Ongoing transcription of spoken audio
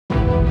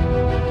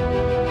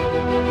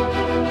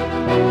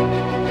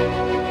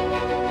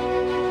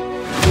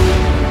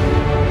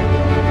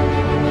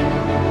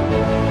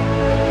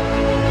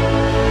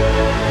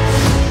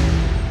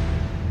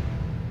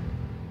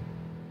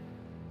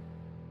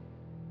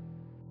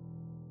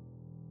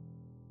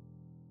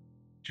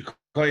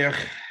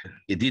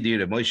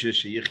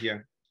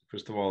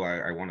First of all,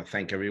 I want to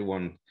thank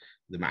everyone,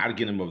 the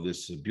ma'arginim of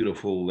this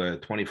beautiful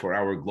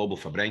 24-hour global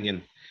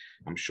fabrengen.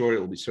 I'm sure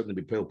it will certainly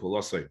be Peil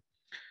Polosai.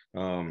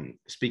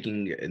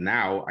 Speaking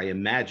now, I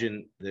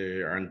imagine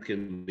there aren't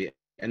going to be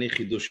any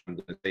chidush.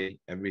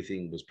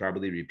 Everything was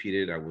probably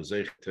repeated. I was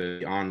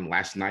on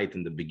last night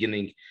in the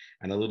beginning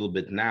and a little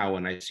bit now,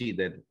 and I see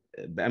that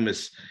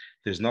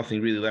there's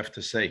nothing really left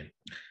to say.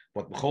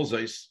 But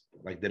b'cholzos,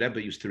 like the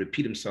Rebbe used to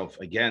repeat himself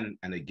again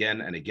and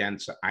again and again.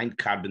 So ein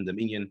carbon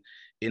dominion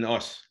in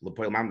us,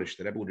 lepoil mamish.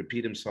 The Rebbe would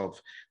repeat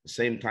himself the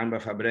same time by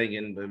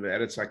Fabrengen,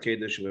 Eretz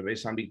Hakedesh,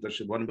 Beis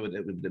Hamikdash,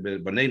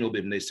 Banenu,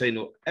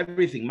 B'Neisenu,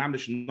 everything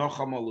mamish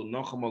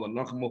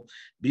nochamal.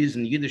 Biz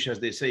in Yiddish, as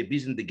they say,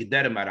 biz in the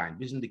gederim arayin,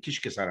 biz in the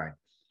kishkes arayin.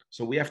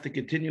 So we have to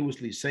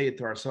continuously say it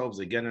to ourselves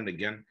again and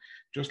again,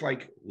 just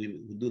like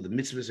we do the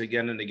mitzvahs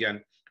again and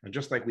again, and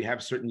just like we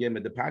have certain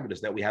yemid depagadis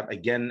that we have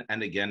again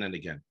and again and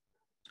again.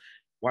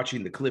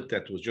 Watching the clip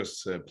that was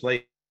just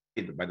played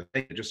by the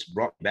thing, it just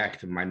brought back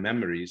to my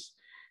memories,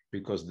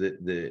 because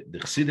the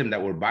chassidim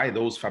that were by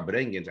those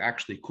fabrengens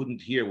actually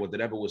couldn't hear what the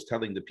Rebbe was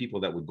telling the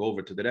people that would go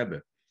over to the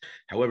Rebbe.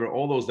 However,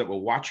 all those that were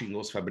watching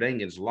those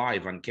fabrengens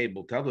live on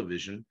cable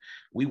television,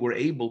 we were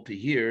able to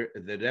hear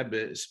the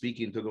Rebbe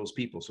speaking to those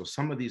people. So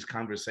some of these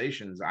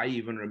conversations I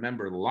even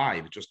remember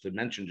live. Just to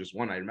mention just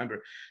one, I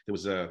remember there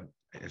was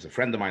as a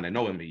friend of mine, I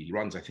know him, he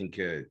runs, I think,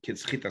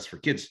 kids chitas for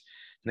kids.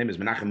 His name is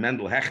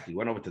Menahel Hecht. He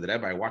went over to the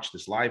Rebbe. I watched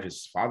this live.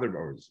 His father,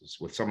 or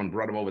with someone,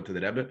 brought him over to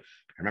the Rebbe.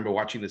 I remember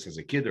watching this as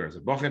a kid or as a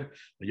bocher,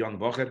 a young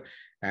bocher,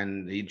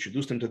 and he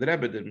introduced him to the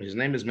Rebbe. His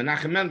name is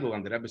Menachem Mendel,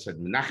 and the Rebbe said,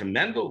 Menachem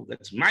Mendel?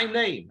 That's my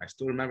name. I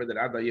still remember that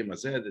Adayim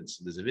said,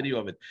 there's a video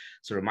of it.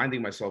 So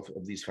reminding myself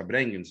of these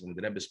fabrengens, and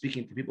the Rebbe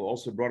speaking to people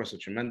also brought us a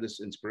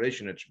tremendous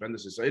inspiration, a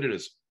tremendous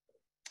insiderus,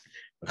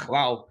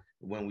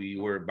 when we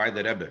were by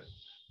the Rebbe.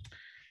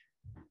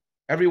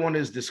 Everyone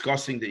is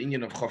discussing the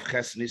inyan of Chof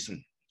Ches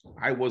Nissen.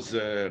 I was,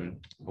 I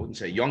wouldn't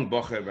say young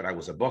bocher, but I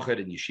was a bocher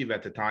in yeshiva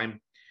at the time.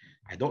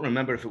 I don't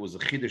remember if it was a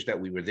chiddush that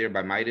we were there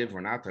by Maidiv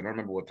or not. I don't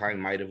remember what time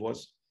Maidiv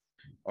was.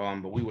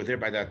 But we were there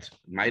by that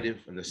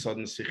Maidiv and the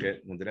sudden sichos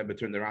when the Rebbe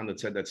turned around and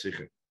said that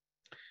sichos.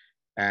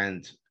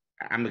 And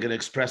I'm going to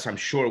express, I'm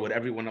sure, what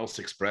everyone else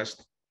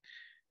expressed.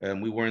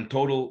 We were in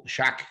total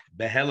shock,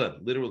 behela,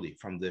 literally,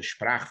 from the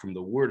sprach, from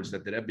the words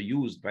that the Rebbe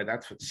used by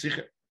that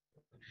sichos.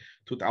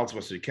 Tut als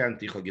was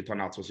gekent, ich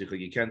getan als was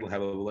gekent,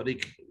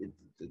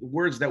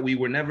 words that we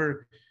were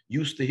never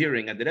used to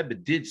hearing. And the Rebbe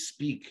did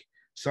speak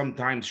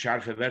sometimes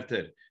scharfe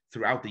Wörter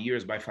throughout the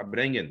years by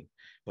Fabrengen,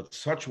 but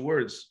such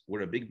words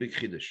were a big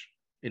chiddush.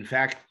 In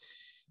fact,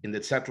 in the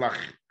Tzetlach,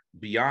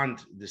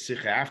 beyond the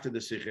sichos, after the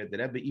sichos, the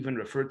Rebbe even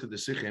referred to the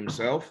sichos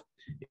himself,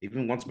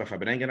 even once by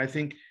Fabrengen, I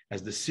think,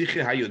 as the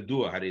sichos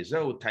hayodua,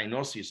 harezeu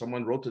tainosi.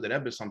 Someone wrote to the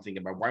Rebbe something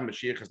about why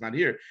Moshiach is not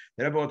here.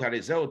 The Rebbe wrote,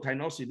 harezeu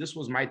tainosi, this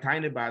was my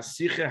taine ba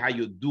sichos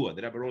hayodua.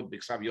 The Rebbe wrote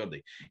b'ksav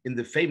yodei, in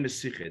the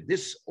famous sichos.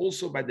 This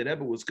also by the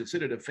Rebbe was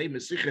considered a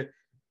famous sichos,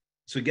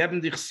 to give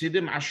the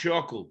Chassidim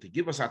ashokul, to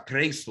give us a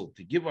tresel,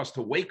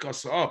 to wake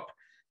us up,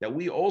 that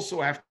we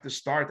also have to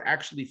start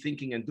actually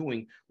thinking and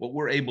doing what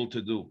we're able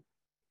to do.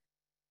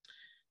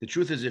 The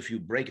truth is, if you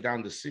break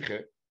down the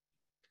sichos,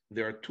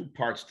 there are two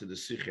parts to the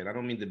sichos. I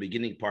don't mean the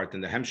beginning part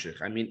and the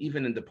hemshech. I mean,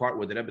 even in the part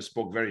where the Rebbe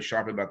spoke very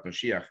sharp about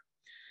Moshiach,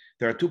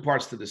 there are two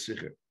parts to the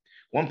sichos.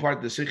 One part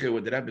of the sichos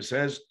where the Rebbe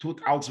says,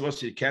 "Tut als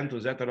was you can to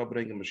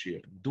bringen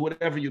Moshiach." Do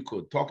whatever you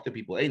could. Talk to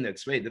people. Ein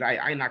zwei, drei,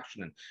 ein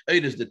actionen.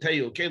 Eires the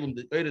tail, kelum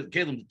the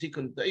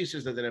tikkun. The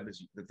aces that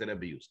the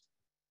Rebbe used.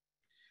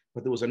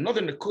 But there was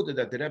another nekuda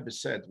that the Rebbe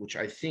said, which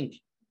I think,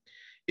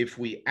 if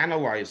we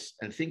analyze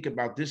and think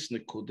about this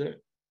nekuda,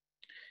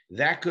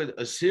 that could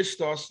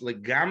assist us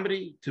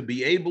legamri to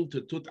be able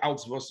to tut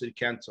als was you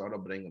can to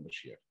bringen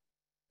Moshiach.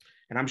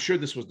 And I'm sure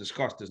this was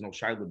discussed. There's no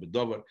shayla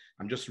bedover.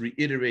 I'm just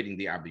reiterating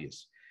the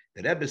obvious.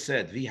 The Rebbe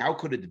said, how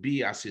could it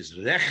be as his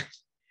recht,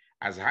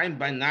 as heim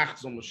by Nacht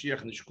soll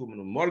Moshiach nicht kommen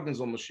und morgen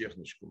soll Moshiach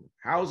nicht kommen?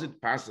 How is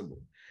it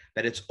possible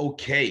that it's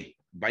okay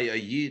by a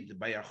Yid,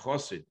 by a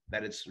Chassid,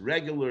 that it's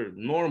regular,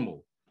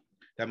 normal,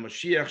 that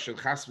Moshiach shall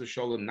chas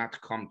v'sholem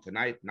not come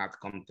tonight, not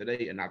come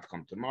today, and not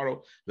come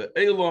tomorrow?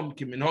 Ve'elam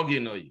ki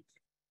minhagi noy.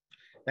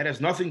 That has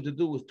nothing to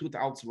do with tut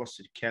als was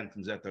it can't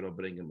and zetar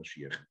bringen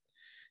Moshiach.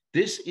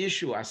 This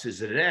issue as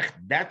his recht,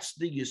 that's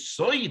the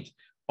yisoid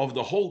of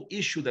the whole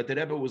issue that the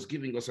Rebbe was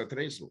giving us at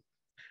Resel.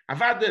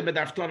 But the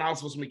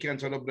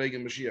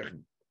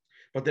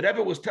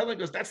Rebbe was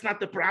telling us that's not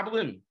the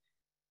problem.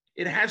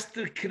 It has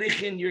to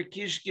krich in your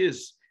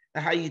kishkes.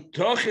 The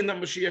hayitochen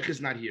that Moshiach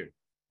is not here.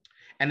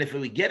 And if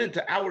we get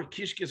into our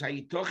kishkes,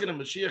 hayitochen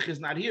and Moshiach is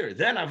not here,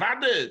 then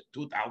avade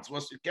tut als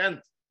was you can't.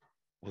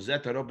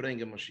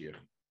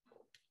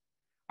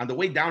 On the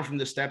way down from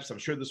the steps, I'm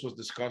sure this was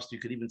discussed. You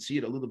could even see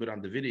it a little bit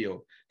on the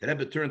video. The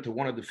Rebbe turned to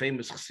one of the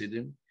famous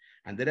Chassidim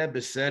And the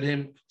Rebbe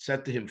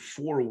said to him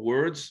 4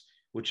 words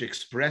which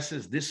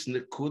expresses this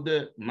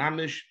nekuda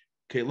mamish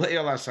kelei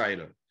al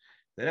asayra.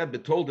 The Rebbe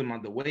told him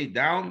on the way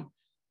down,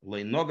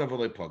 lei noga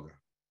v'lei poga.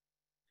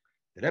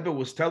 The Rebbe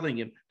was telling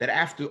him that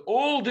after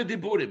all the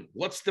diburim,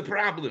 what's the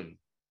problem?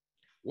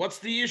 What's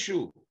the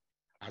issue?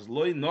 As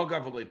loi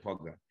noga v'lei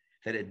poga,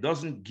 that it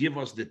doesn't give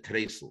us the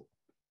tresel.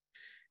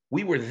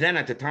 We were then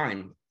at the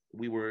time,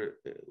 we were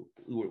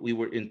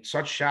in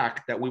such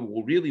shock that we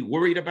were really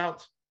worried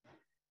about.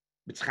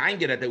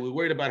 That we were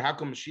worried about how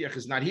come Moshiach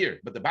is not here.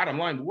 But the bottom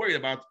line, we're worried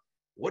about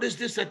what is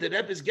this that the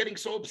Rebbe is getting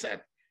so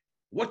upset?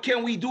 What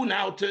can we do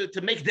now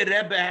to make the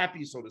Rebbe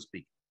happy, so to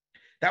speak?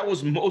 That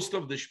was most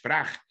of the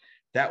sprach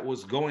that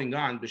was going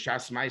on.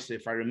 B'shas Maaseh,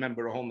 if I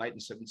remember, a whole night in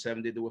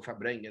 770, there were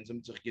fabrengens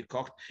and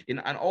gekocht and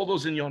all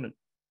those in Yonim.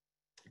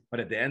 But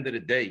at the end of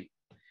the day,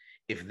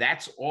 if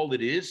that's all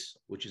it is,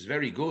 which is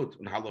very good,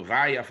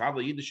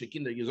 that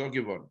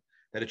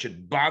it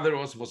should bother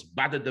us, was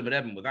bothered the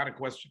Rebbe without a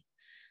question.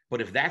 But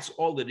if that's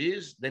all it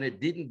is, then it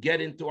didn't get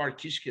into our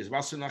kishkes.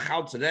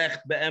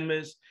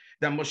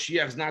 That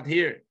Moshiach is not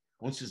here.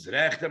 Once it's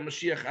recht, that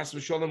Moshiach as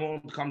v'sholem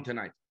won't come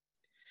tonight.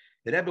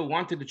 The Rebbe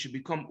wanted it should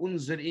become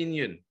unzer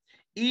inyan.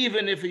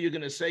 Even if you're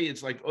going to say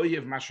it's like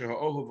oyev masha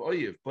ha'ohuv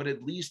oyev, but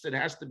at least it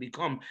has to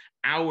become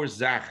our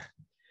zach.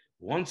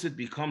 Once it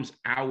becomes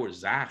our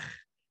zach,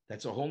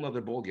 that's a whole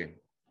nother ballgame.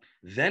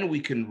 Then we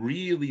can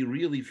really,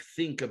 really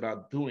think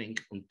about doing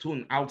und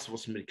tun als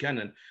was wir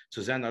kennen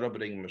zu sein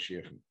Arabering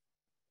Moshiach.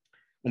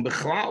 Und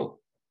bechlal,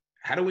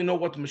 how do we know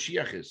what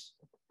Moshiach is?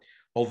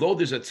 Although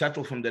there's a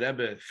zettel from the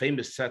Rebbe,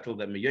 famous zettel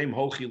that Meyom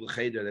Holchi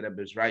L'Cheder, the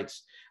Rebbe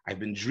writes, I've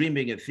been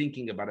dreaming and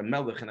thinking about a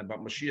Melech and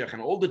about Moshiach,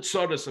 and all the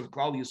tzoros of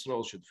Klal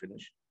Yisrael should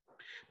finish.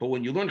 But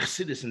when you learn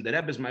Chassidus and the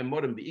Rebbe's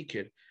mamorim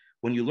beikir,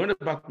 when you learn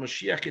about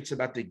Moshiach, it's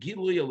about the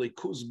Gilui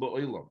Elikuz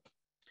Ba'olam.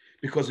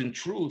 Because in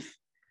truth,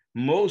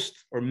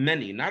 most or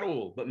many, not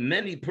all, but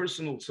many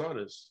personal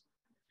tzoros,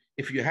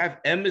 if you have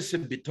emes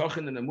and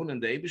bitochen and amun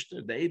and the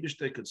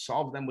Eibishter could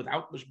solve them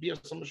without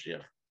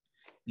Moshiach.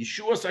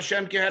 Yeshua's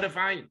Hashem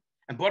keherefayim.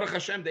 And Baruch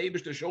Hashem, the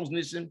Eibishter shows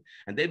Nisim,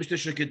 and the Eibishter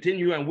should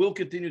continue and will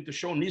continue to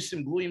show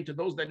Nisim Gluyim to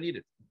those that need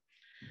it.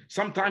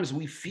 Sometimes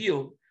we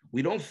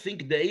don't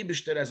think the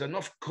Eibishter has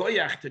enough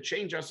koyach to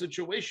change our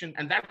situation,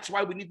 and that's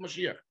why we need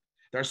Moshiach.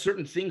 There are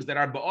certain things that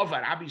are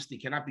ba'ovar, obviously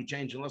cannot be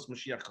changed unless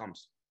Moshiach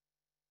comes.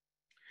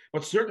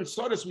 But certain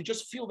sodas, we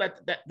just feel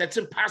that's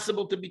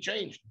impossible to be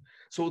changed.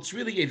 So it's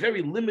really a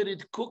very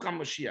limited cook on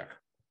Moshiach.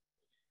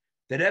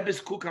 The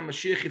Rebbe's cook on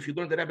Moshiach, if you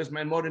learn the Rebbe's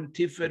mamorim,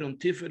 Tiffer and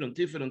Tiffer and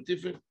Tiffer and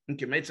Tiffer, and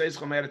Kemetza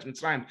Yisrael Me'eretz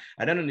Mitzrayim,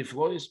 Arenon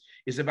Niflois,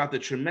 is about the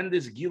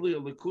tremendous Gilui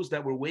Elikus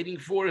that we're waiting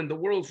for in the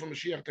world for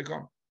Moshiach to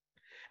come.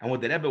 And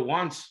what the Rebbe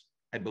wants,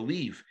 I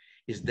believe,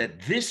 is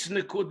that this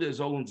Nekuda is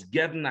always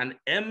getting an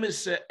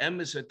emisse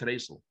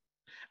tresel,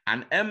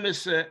 an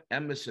emisse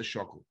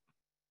shokel.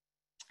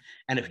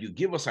 And if you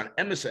give us an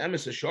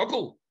emisse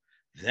shokel,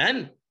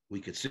 then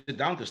we could sit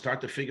down to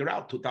start to figure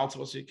out tutals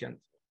was you can.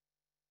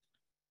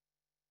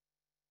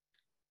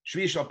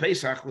 Shvi Shal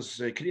Pesach was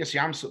Kriyas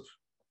Yamsuf.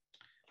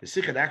 The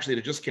sichos actually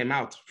that just came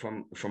out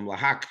from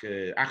Lahak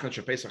Achlan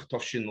Shal Pesach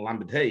Tovshin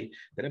Lamed Hey.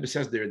 The Rebbe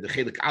says there the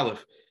Chelik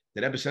Aleph.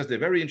 The Rebbe says they're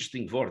very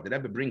interesting word. The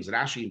Rebbe brings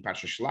Rashi in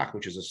Parsha Shlach,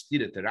 which is a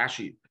stira to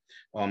Rashi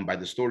by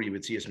the story of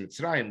Yetzias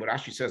Mitzrayim. Where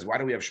Rashi says, why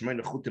do we have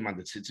Shmeina Chutim on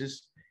the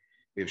tzitzis?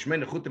 We have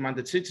Shmeina Chutim on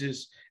the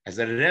tzitzis as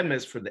a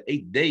remes for the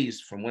 8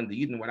 days from when the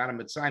Yidden went out of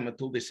Mitzrayim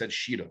until they said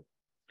Shira.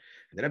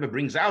 The Rebbe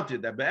brings out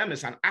that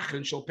Be'emes on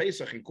Achlan Shal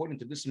Pesach, according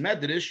to this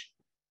Medrash,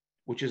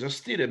 which is a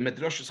stira,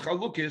 Medrash's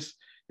Chalukis,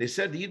 they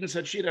said the Yidden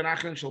said Shira and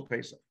Achlan Shal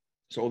Pesach.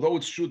 So although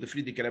it's true, the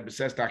Frierdiker Rebbe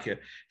says that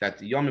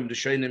Yomim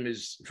D'Shonim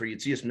is for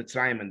Yetzias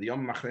Mitzrayim and the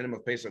Yom Machlenim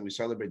of Pesach, we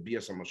celebrate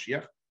Bias and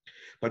Moshiach.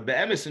 But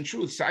Be'emes, in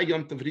truth, Sai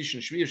Yom Tavrish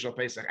and Shviyah Shal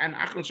Pesach and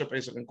Achlan Shal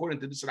Pesach, according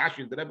to this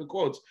Rashi, the Rebbe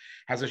quotes,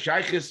 has a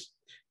shaykhis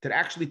to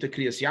actually to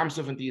Kriyas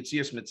Yamsuf and to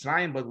Yetzias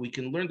Mitzrayim, but we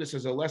can learn this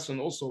as a lesson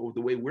also of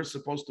the way we're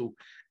supposed to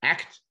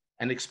act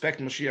and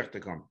expect Moshiach to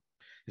come.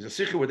 There's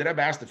a sichos where the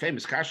Rebbe asked the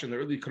famous kasha in the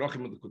early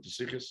krochim of the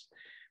sichos.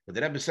 But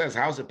the Rebbe says,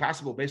 how is it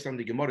possible, based on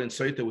the Gemarah in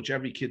Soita, which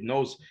every kid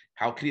knows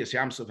how Kriyas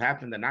Yamsuf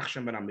happened, that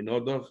Nachshon ben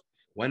Aminodov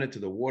went into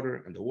the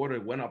water, and the water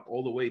went up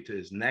all the way to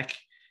his neck,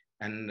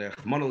 and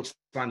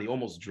he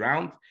almost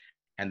drowned.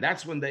 And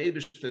that's when the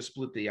Eibishter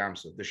split the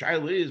Yamsuf. The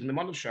Shaila is,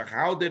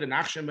 how did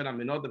Nachshon ben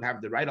Aminodov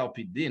have the right al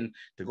pidin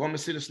to go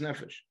Mesiras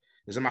Nefesh?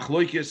 There's a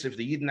machloikis if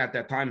the Yidden at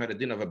that time had a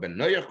din of a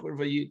benoyach or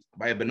vayid.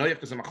 By a benoyach,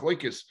 there's a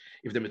machloikis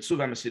if the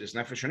mitzvah Mesiras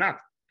Nefesh or not.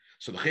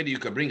 So the chedi you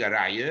could bring a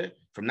raya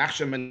from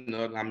Nachshon ben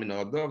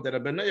Aminodov that a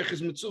benoyach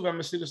is mitzvah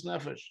Mesiras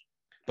Nefesh,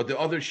 but the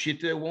other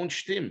shitta won't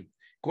shtim.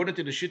 According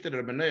to the shitta, that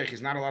a benoyach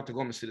is not allowed to go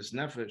Mesiras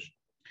Nefesh.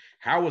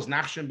 How was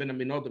Nachshon ben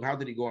Aminodov? How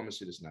did he go on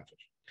Mesiras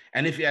Nefesh?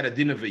 And if he had a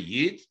din of a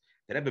yid,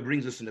 the Rebbe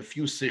brings us in a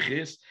few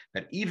sichos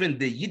that even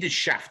the Yiddish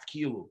shaft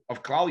kilu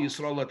of Klal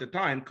Yisrael at the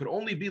time could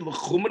only be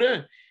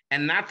lechumre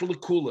and not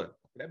lekula.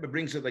 The Rebbe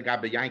brings it like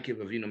Abba Yankiv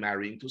Avinu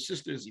marrying 2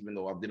 sisters, even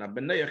though Abdin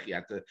Ben Neich,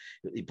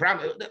 he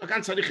probably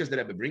the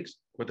Rebbe brings.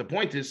 But the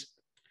point is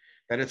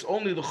that it's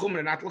only the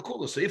Chumrah, not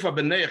Lakula. So if a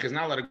Beneich is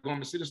not allowed to go on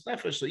Mesiris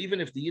Nefesh, so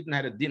even if the Yidden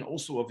had a din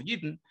also of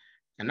Yidden,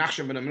 and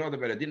Nachshon ben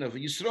Aminoda had a din of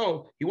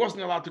Yisro, he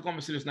wasn't allowed to go on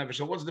Mesiris Nefesh.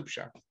 So what's the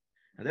Pshat?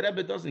 And the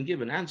Rebbe doesn't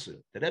give an answer.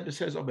 The Rebbe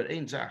says, oh, but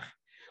Ein Zach.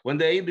 When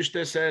the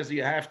Eibishter says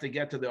you have to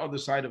get to the other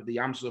side of the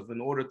Yamsuf in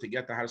order to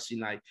get to Har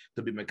Sinai,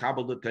 to be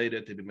Mekabel the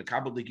Teire, to be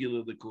Mekabel the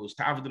Gil the Kus,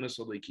 Tavdinus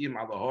or the Kim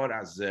Alahor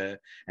as and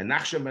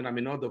Nachshon ben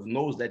Aminodov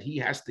knows that he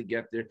has to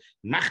get there.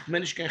 Macht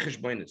Menish kein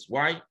Cheshbonis.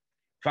 Why?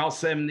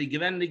 Falsem ni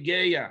given ni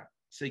geya.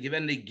 So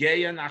given the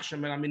Geya,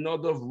 Nachshon ben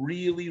Aminodov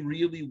really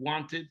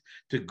wanted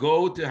to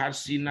go to Har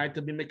Sinai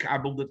to be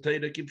Mekabel the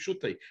Teire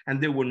Kipshutei. And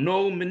there were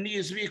no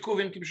Menias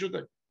V'Yekuvim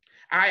Kipshutei.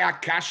 Ay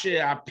Akashe,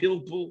 a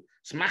Pilpul,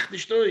 Smach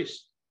nicht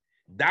Tois.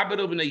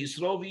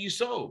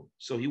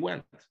 So he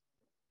went.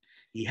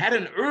 He had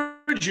an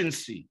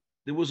urgency.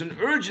 There was an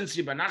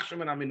urgency by Nachshon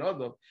ben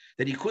Aminodov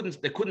that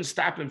they couldn't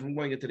stop him from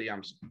going into the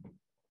Yamsuf.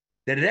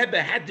 The Rebbe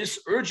had this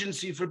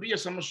urgency for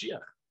Bias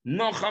HaMashiach. The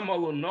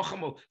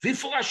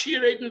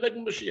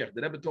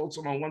Rebbe told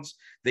someone once,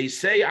 they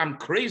say I'm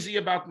crazy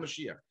about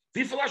Mashiach.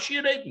 When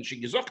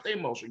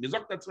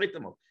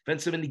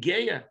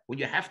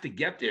you have to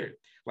get there,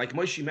 like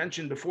Moshe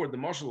mentioned before, the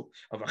marshal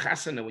of a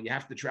chasana, when you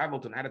have to travel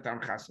to an Adatam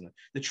chasana.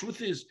 The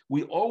truth is,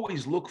 we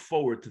always look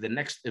forward to the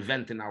next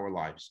event in our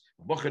lives.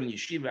 Bocher in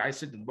yeshiva, I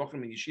sit in Bocher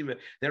in yeshiva.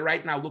 They're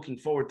right now looking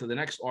forward to the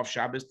next off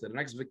Shabbos, to the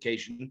next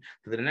vacation,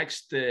 to the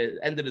next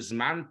end of the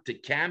Zman, to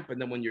camp.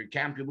 And then when you're at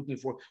camp,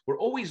 we're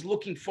always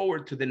looking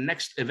forward to the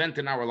next event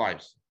in our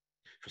lives.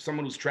 For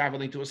someone who's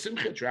traveling to a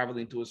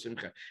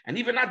simcha. And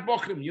even not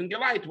Bochrim,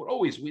 Yungelite, we're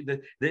always,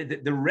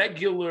 the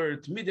regular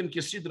Tmidim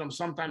Kesidram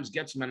sometimes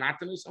gets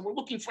monotonous, and we're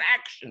looking for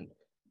action,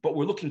 but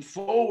we're looking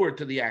forward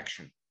to the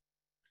action.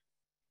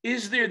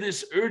 Is there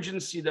this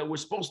urgency that we're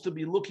supposed to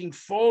be looking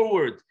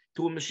forward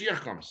to when Mashiach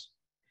comes?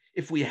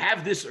 If we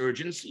have this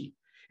urgency,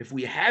 if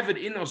we have it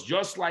in us,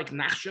 just like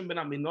Nachshon ben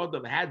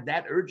Aminodov had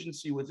that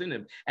urgency within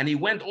him, and he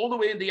went all the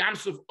way in the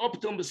Yamsuf up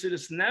to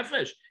Mesiris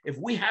Nefesh, if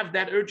we have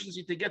that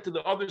urgency to get to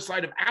the other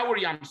side of our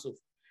Yamsuf,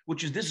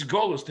 which is this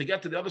Golus, to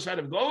get to the other side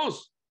of Golus,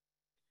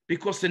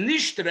 because the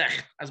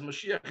Nishtrecht, as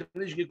Moshiach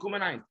nicht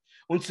gekommen ein,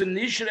 und the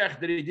Nishtrecht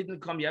that he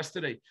didn't come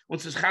yesterday, und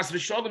the Chas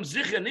v'Shalom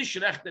sicher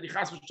Nishtrecht that he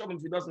Chas v'Shalom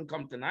if he doesn't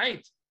come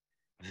tonight,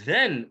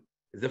 then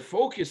the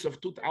focus of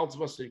Tut Alts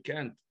Wasser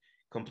Kent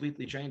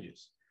completely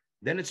changes.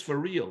 Then it's for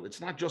real. It's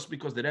not just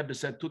because the Rebbe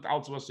said Tut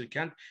Alts Wasser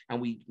Kent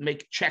and we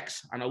make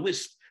checks on a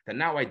list that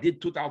now I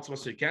did Tut Alts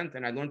Wasser Kent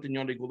and I learned in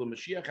Yonei Gula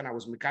Mashiach and I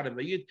was Mekarev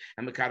Vayid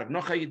and Mekarev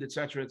Nochayid,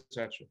 etc.,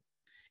 etc.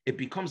 It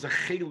becomes a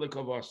chelik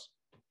of us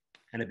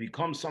and it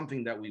becomes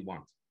something that we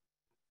want.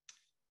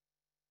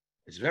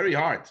 It's very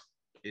hard.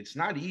 It's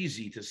not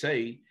easy to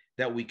say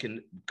that we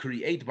can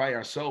create by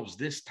ourselves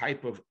this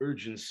type of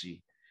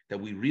urgency that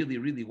we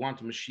really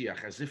want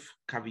Mashiach, as if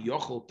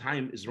Kaviyochel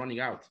time is running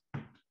out.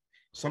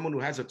 Someone who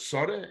has a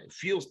tzara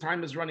feels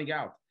time is running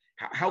out.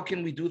 How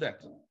can we do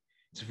that?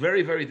 It's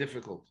very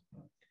difficult.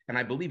 And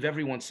I believe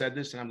everyone said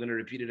this, and I'm going to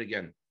repeat it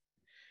again.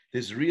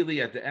 There's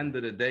really, at the end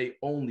of the day,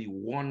 only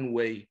one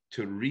way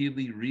to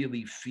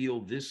really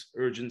feel this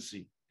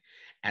urgency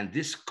and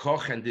this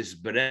koch and this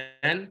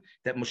bren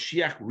that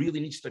Moshiach really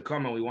needs to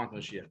come and we want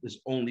Moshiach.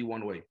 There's only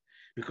one way.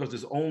 Because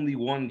there's only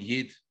one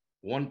Yid,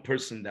 one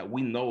person that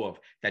we know of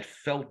that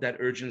felt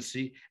that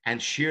urgency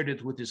and shared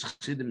it with his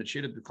Chassidim and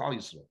shared it with Klal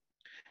Yisrael.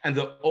 And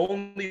the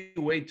only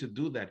way to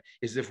do that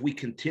is if we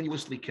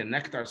continuously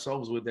connect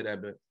ourselves with the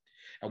Rebbe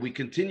and we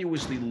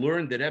continuously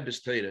learn the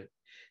Rebbe's Torah,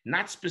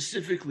 not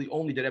specifically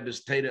only the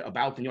Rebbe's Torah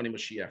about the Yoni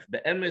Mashiach,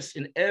 the emes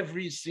in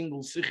every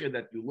single sichos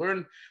that you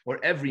learn or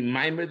every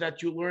maimer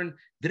that you learn,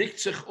 drikt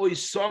sich oi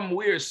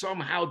somewhere,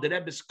 somehow, the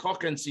Rebbe's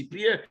koch and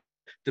sipir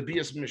to be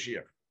as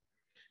Mashiach.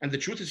 And the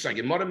truth is, like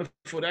Gemarah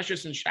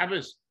Meforashes and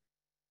Shabbos,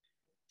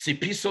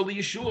 Tzipiso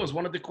Yeshua is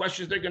one of the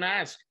questions they're going to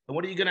ask. And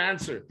what are you going to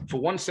answer? For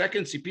 1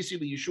 second, Tzipiso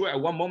Yeshua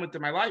at one moment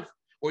in my life,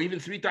 or even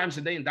 3 times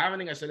a day in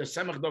davening, I said, that's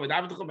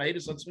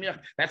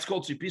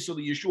called Tzipiso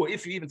Yeshua.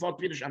 If you even thought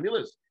Pirish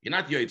Amilas, you're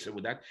not Yoitze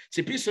with that.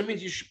 Tzipiso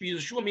means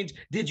Yeshua means,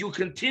 did you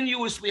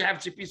continuously have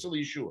Tzipiso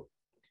Yeshua?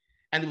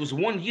 And there was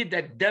one Yid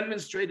that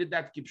demonstrated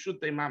that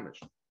Kipshut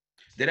Mamish.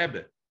 The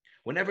Rebbe.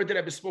 Whenever the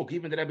Rebbe spoke,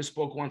 even the Rebbe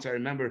spoke once, I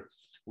remember,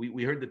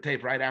 we heard the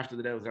tape right after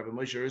the day with Rabbi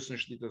Moshe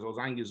Rissenschlitter, was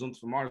eingesund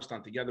from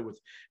Morristown together with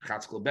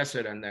Chatzkel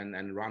Besser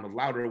and Ronald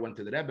Lauder went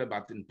to the Rebbe,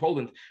 but in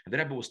Poland, and the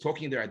Rebbe was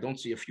talking there, I don't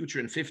see a future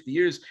in 50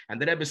 years,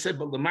 and the Rebbe said,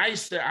 but the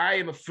Meister, I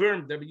am a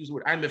firm, the Rebbe used the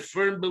word, I'm a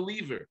firm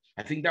believer.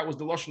 I think that was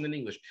the Lashon in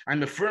English.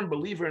 I'm a firm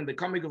believer in the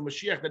coming of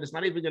Moshiach, that it's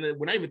not even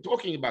we're not even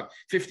talking about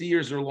 50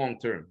 years or long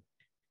term,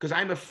 because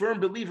I'm a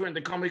firm believer in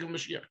the coming of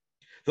Moshiach.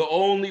 The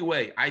only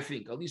way, I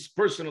think, at least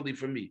personally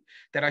for me,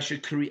 that I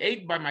should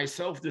create by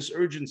myself this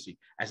urgency,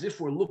 as if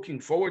we're looking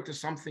forward to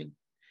something,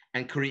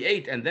 and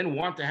create and then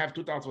want to have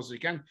 2,000 we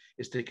can,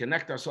 is to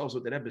connect ourselves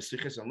with the Rebbe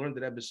sichos and learn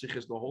the Rebbe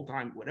sichos the whole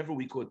time, whatever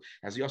we could,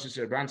 as Yossi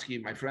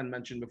Serbransky, my friend,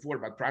 mentioned before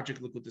about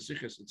Project Likud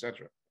sichos,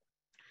 etc.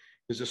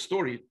 There's a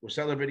story, we're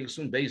celebrating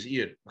soon, Beis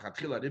Ir,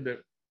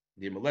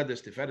 the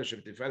Moledes, Tiferes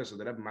of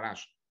the Rebbe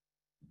Maharash.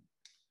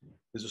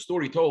 There's a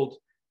story told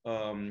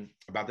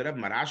about the Rebbe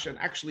Maharash, and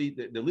actually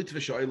the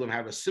Litvish Oilam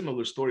have a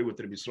similar story with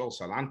Rebbe Yisrael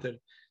Salanter.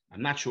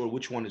 I'm not sure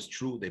which one is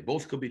true. They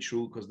both could be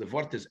true because the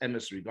Vort is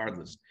emes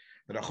regardless.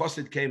 That a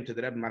Chassid came to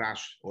the Rebbe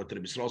Maharash or to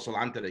Rebbe Yisrael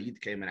Salanter, a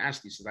Yid came and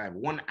asked, he said, I have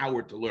 1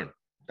 hour to learn.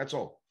 That's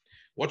all.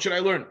 What should I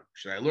learn?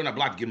 Should I learn a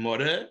Blat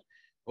Gemarah?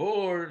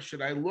 Or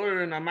should I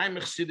learn a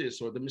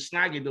Chassidus or the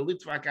Misnagi, the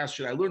Litvak asked,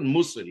 should I learn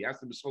Musar? He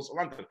asked the Yisrael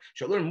Salanter,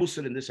 should I learn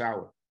Musar in this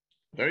hour?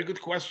 Very good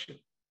question.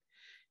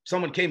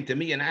 Someone came to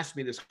me and asked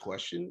me this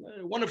question,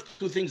 one of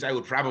two things I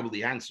would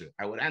probably answer.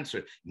 I would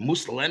answer,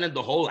 Muslenin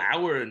the whole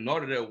hour in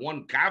order to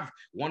one kav,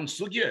 one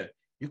sugya.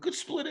 You could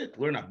split it,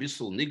 learn a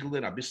bissel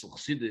niglin, a bissel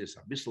chassidus,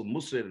 a bissel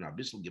musar, and a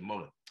bissel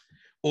gemarah.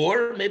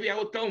 Or maybe I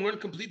would tell them, learn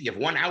completely. You have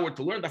 1 hour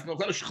to learn. Regular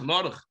Shulchan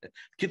Aruch,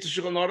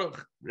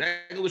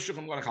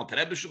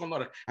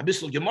 a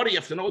bissel gemarah, you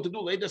have to know what to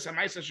do.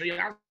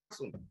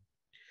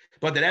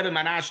 But the Rebbe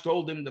Maharash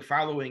told him the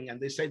following,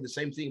 and they say the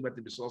same thing about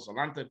the B'Sol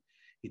Salanter.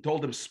 He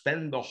told him,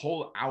 spend the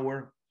whole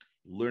hour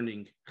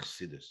learning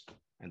Chassidus.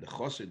 And the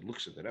Chassid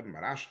looks at the Rebbe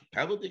Maharash,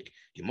 Peladik,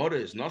 Gemarah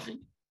is nothing.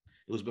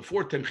 It was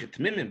before Temchet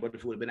Mimim, but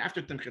if it would have been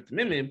after Temchet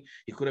Mimim,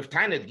 he could have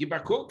timed it,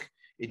 Gibakuk.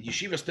 In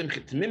Yeshivas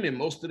Temchet Mimim,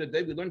 most of the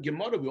day we learn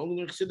Gemarah, we only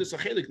learn Chassidus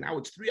Achelik. Now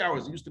it's 3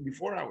 hours, it used to be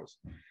 4 hours.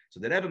 So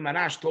the Rebbe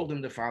Maharash told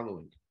him the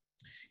following.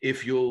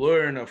 If you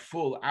learn a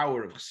full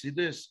hour of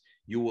Chassidus,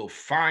 you will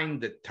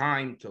find the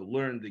time to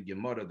learn the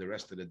Gemarah the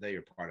rest of the day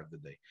or part of the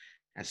day.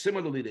 And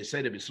similarly, they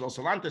say that Yisrael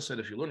Salanta said,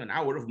 if you learn an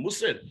hour of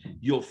Musar,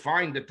 you'll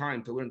find the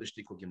time to learn the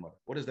Shtikul Gemarah.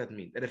 What does that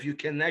mean? That if you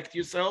connect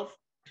yourself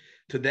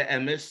to the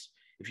emes,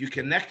 if you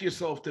connect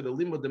yourself to the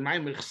Limud, the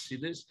Maimir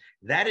Chassidus,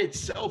 that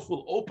itself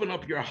will open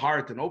up your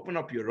heart and open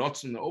up your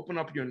rotzen and open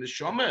up your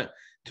neshama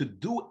to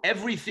do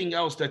everything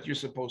else that you're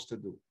supposed to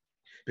do.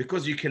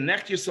 Because you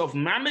connect yourself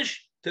mamish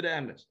to the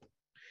emes.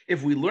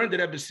 If we learn the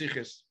Rebbe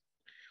sichos,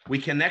 we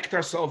connect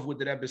ourselves with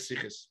the Rebbe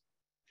sichos,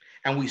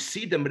 and we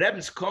see the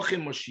Rebbe's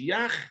kochim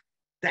Moshiach,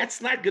 that's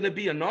not going to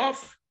be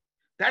enough.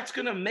 That's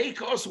going to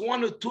make us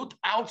want to tut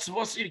out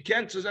was you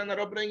can to sein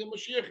bringen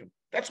Moshiach.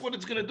 That's what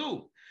it's going to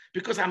do.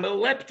 Because I'm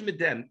lept with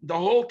them the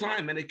whole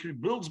time, and it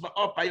builds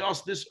up by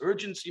us this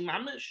urgency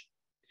mamish.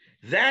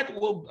 That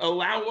will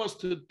allow us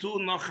to do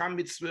nocha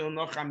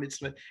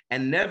mitzvah,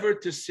 and never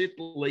to sit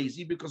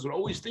lazy, because we're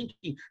always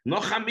thinking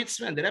nocha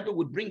mitzvah, and the Rebbe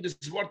would bring this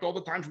word all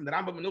the time from the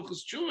Rambam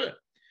Menuchas Tshuva.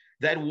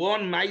 That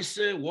one maise,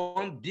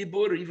 one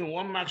dibur, even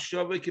one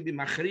machshava could be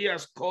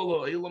machrias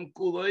kolo ilam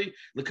kuloi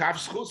lekav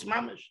schus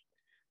mamish.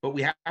 But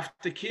we have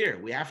to care.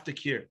 We have to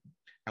care.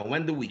 And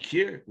when do we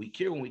care? We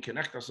care when we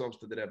connect ourselves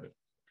to the Rebbe.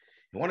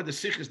 And one of the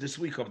sichos this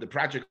week of the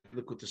project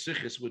Likutei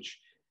Sichos, which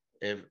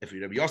if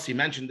Rabbi Yossi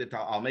mentioned it,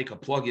 I'll make a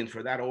plug-in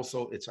for that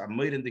also. It's a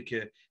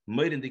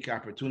meidendike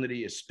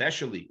opportunity,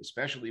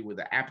 especially with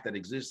the app that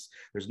exists.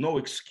 There's no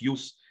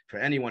excuse for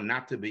anyone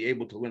not to be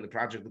able to learn the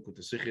project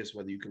Likutei Sichos,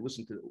 whether you can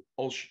listen to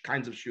all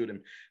kinds of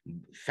shurim,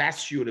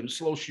 fast shurim,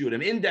 slow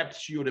shurim, in-depth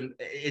shurim.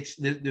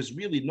 There's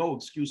really no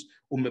excuse.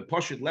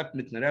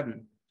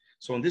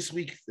 So in this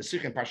week, the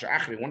Sikh in Pasha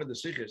Achre, one of the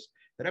Sikhs,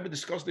 the Rebbe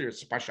discussed there,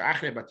 it's Pasha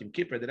Achre, about Yom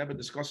Kippur, the Rebbe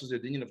discusses the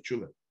Dinyan of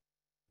Tshuva.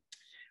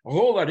 A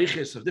whole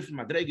arichis of different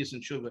madregas in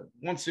Tshuva.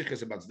 One Sikh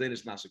is about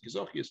Zdenis Nasa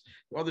Kizochius,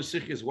 the other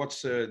Sikh is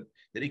what's the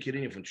Iker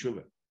Inyan from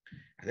Tshuva.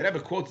 And the Rebbe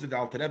quoted the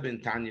Alter Rebbe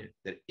in Tanya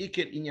that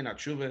Iker Inyan of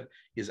Tshuva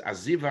is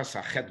Aziva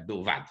Sachet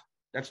Bilvad.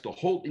 That's the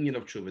whole Inyan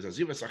of Tshuva, is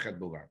Aziva Sachet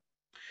Bilvad.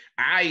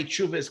 Ai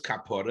Tshuva is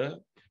Kapora.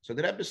 So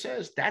the Rebbe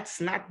says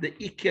that's not the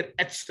Iker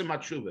Etzem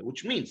Tshuva,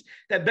 which means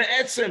that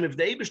Be'etzem, if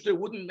the Eibishter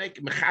wouldn't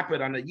make mechaper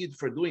on a Yid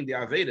for doing the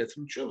Aveda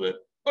through Tshuva,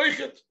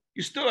 oichet,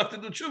 you still have to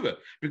do Tshuva,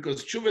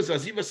 because Tshuva is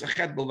Aziva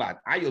Sachet Bilvad.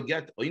 You'll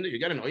get Oynish, you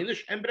get an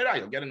Oynish, and Brera,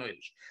 you'll get an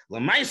Oynish.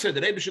 Lamaisa, the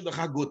Eibishter the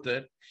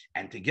Chaguter,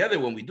 and together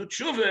when we do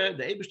Tshuva,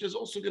 the Eibishter is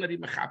also going to be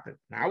mechaper.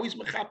 Now, how he's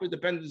mechaper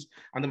depends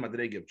on the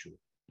Madrege of Tshuva.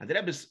 And the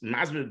Rebbe's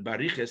Mazmer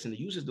Bariches, and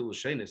he uses the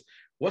Lushenis,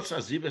 what's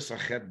Aziva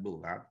Sachet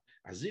Bilvad?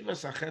 Aziva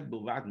Sachet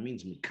Bilvad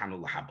means Mikanu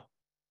Lahaba.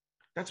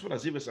 That's what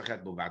Aziva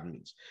Sachet Bilvad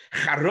means.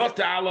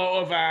 Charota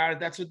ala ovar,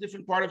 that's a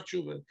different part of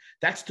Tshuva.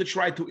 That's to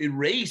try to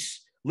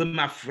erase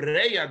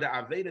lemafreya, the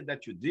Aveda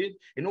that you did,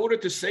 in order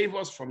to save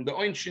us from the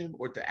Oinshim,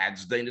 or to add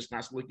Zdenis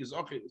Naslikis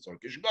Ochis, or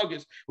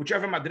Kishkes,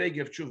 whichever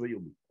Madrege of Tshuva you'll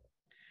be.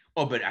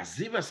 Oh, but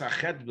Aziva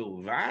Sachet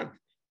Bilvad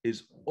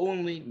is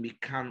only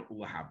Mikan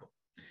Lahaba.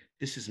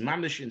 This is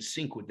mamish in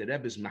sync with the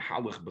Rebbe's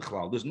Mahalach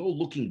Bechlal. There's no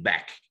looking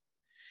back.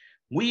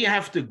 We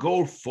have to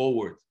go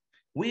forward.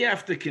 We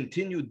have to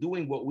continue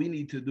doing what we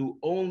need to do,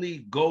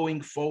 only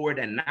going forward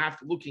and not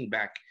looking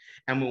back.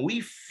 And when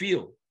we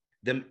feel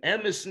the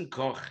emes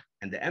koch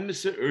and the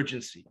emes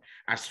urgency,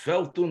 as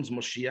feltuns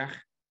Moshiach,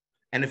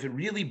 and if it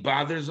really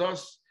bothers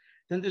us,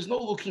 then there's no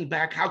looking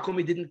back. How come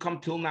we didn't come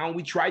till now?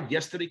 We tried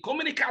yesterday. So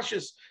many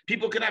kashas.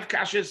 People can have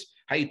kashas.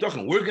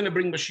 Hayitochen. We're going to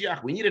bring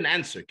Moshiach. We need an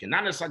answer. The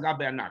Rebbe's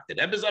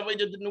Aveda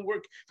didn't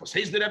work. For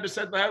says the Rebbe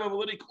said,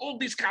 all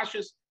these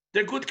kashas,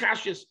 they're good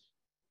kashas.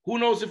 Who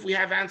knows if we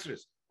have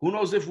answers? Who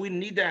knows if we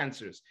need the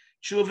answers?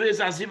 Tshuva is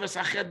Aziva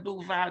Sachet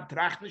Bilvad.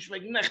 Tracht nicht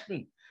wegen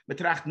Nächten. Man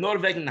tracht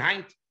nur wegen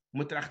Heint.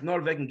 Man tracht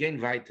nur wegen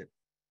gehen weiter.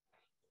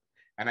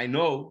 And I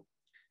know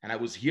and I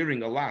was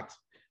hearing a lot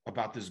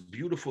about this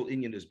beautiful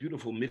Inyan, this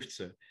beautiful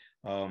mitzvah,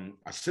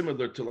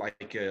 similar to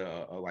like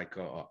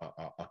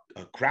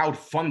a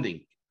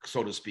crowdfunding,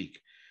 so to speak,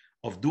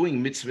 of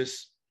doing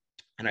mitzvahs.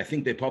 And I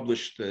think they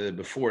published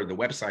before the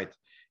website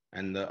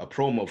and a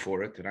promo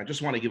for it. And I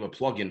just want to give a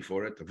plug-in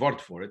for it, a word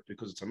for it,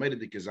 because it's a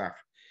meidik gezach.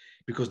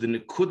 Because the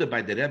nekuda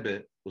by the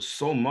Rebbe was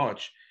so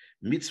much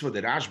mitzvah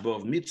the Rashba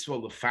of mitzvah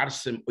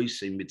lefarsim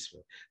oisei mitzvah.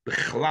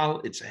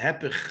 Bechlal, it's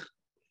hepech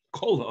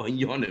kol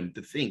ha'inyonim,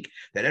 to think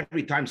that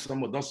every time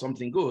someone does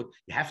something good,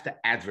 you have to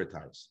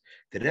advertise.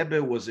 The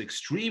Rebbe was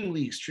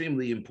extremely,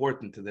 extremely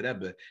important to the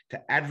Rebbe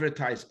to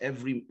advertise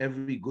every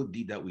good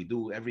deed that we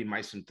do, every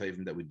ma'asim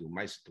tovim that we do.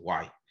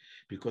 Why?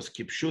 Because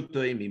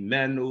kipshutoi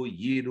mimenu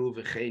yiru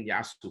v'chein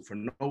yastu, for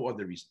no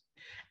other reason.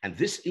 And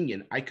this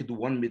inyan, I could do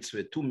 1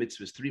 mitzvah, 2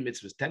 mitzvahs, 3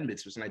 mitzvahs, 10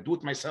 mitzvahs, and I do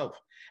it myself.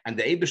 And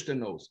the Eibishter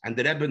knows, and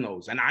the Rebbe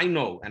knows, and I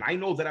know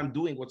that I'm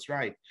doing what's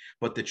right.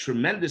 But the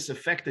tremendous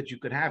effect that you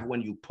could have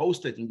when you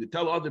post it and you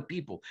tell other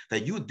people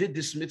that you did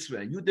this mitzvah,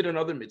 and you did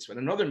another mitzvah,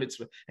 and another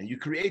mitzvah, and you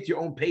create your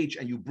own page,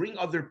 and you bring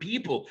other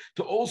people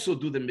to also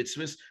do the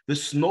mitzvahs, the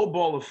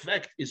snowball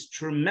effect is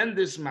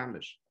tremendous,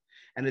 mamish.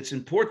 And it's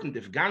important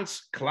if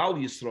Gans Klal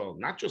Yisrael,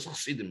 not just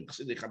Chassidim,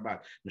 Chassidim Chabad.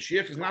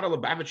 Moshiach is not a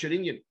Lubavitcher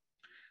Inyan.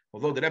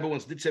 Although the Rebbe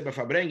once did say by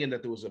Fabrengen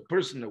that there was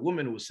a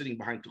woman who was sitting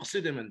behind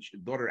Chassidim, and the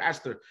daughter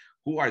asked her,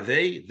 who are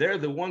they? They're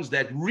the ones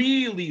that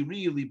really,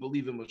 really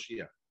believe in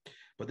Moshiach.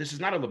 But this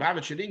is not a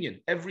Lubavitcher Inyan.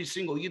 Every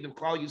single Yid of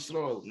Klal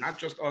Yisrael, not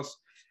just us,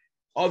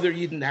 other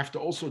Yidden have to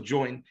also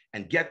join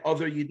and get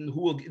other Yidden,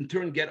 who will in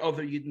turn get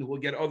other Yidden, who will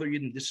get other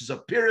Yidden. This is a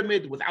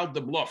pyramid without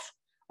the bluff,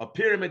 a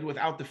pyramid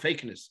without the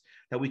fakeness,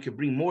 that we could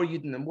bring more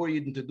Yidden and more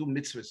Yidden to do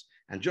mitzvahs.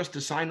 And just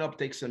to sign up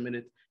takes a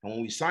minute. And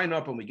when we sign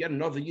up and we get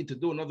another Yid to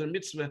do another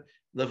mitzvah,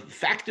 the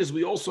fact is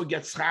we also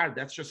get schar.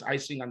 That's just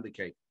icing on the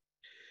cake.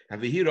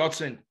 And we hear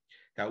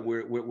that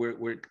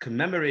we're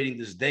commemorating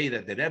this day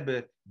that the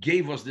Rebbe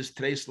gave us this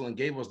treisel and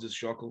gave us this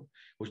shokel,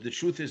 which the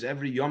truth is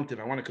every Yom Tov,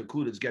 I want to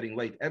conclude, it's getting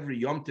late. Every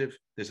Yom Tov,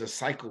 there's a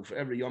cycle for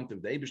every Yom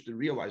Tov. The Eibush to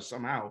realize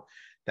somehow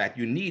that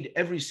you need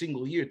every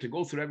single year to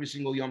go through every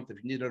single Yom Tov.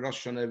 You need a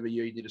Rosh Hashanah every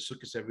year, you need a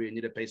Sukkot every year,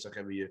 you need a Pesach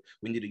every year,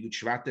 we need a Yud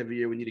Shvat every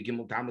year, we need a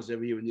Gimel Tammuz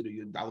every year, we need a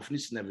Yud Aleph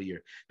Nisan every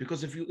year.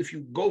 Because if you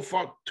go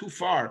too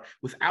far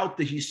without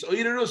the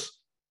Hisoirus,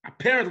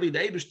 apparently the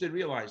Eibush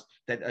realized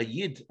that a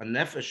Yid, a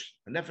Nefesh,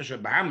 a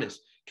Bahamis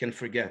can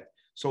forget.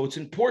 So it's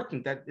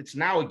important that it's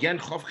now again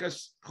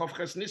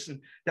Chavches Nisan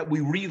that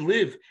we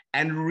relive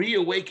and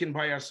reawaken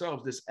by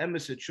ourselves this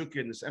emeset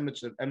shukir, this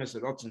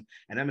emeset rotzen,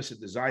 and emeset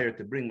desire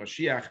to bring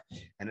Moshiach.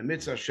 And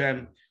amidst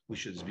Hashem, we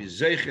should be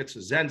zeichet zu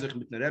zenzich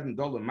mit nereben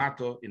dol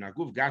mato in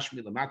aguf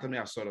gashmi lemata me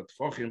asorat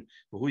tfochim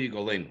v'hu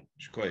yigolenu.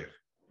 Shkoyach.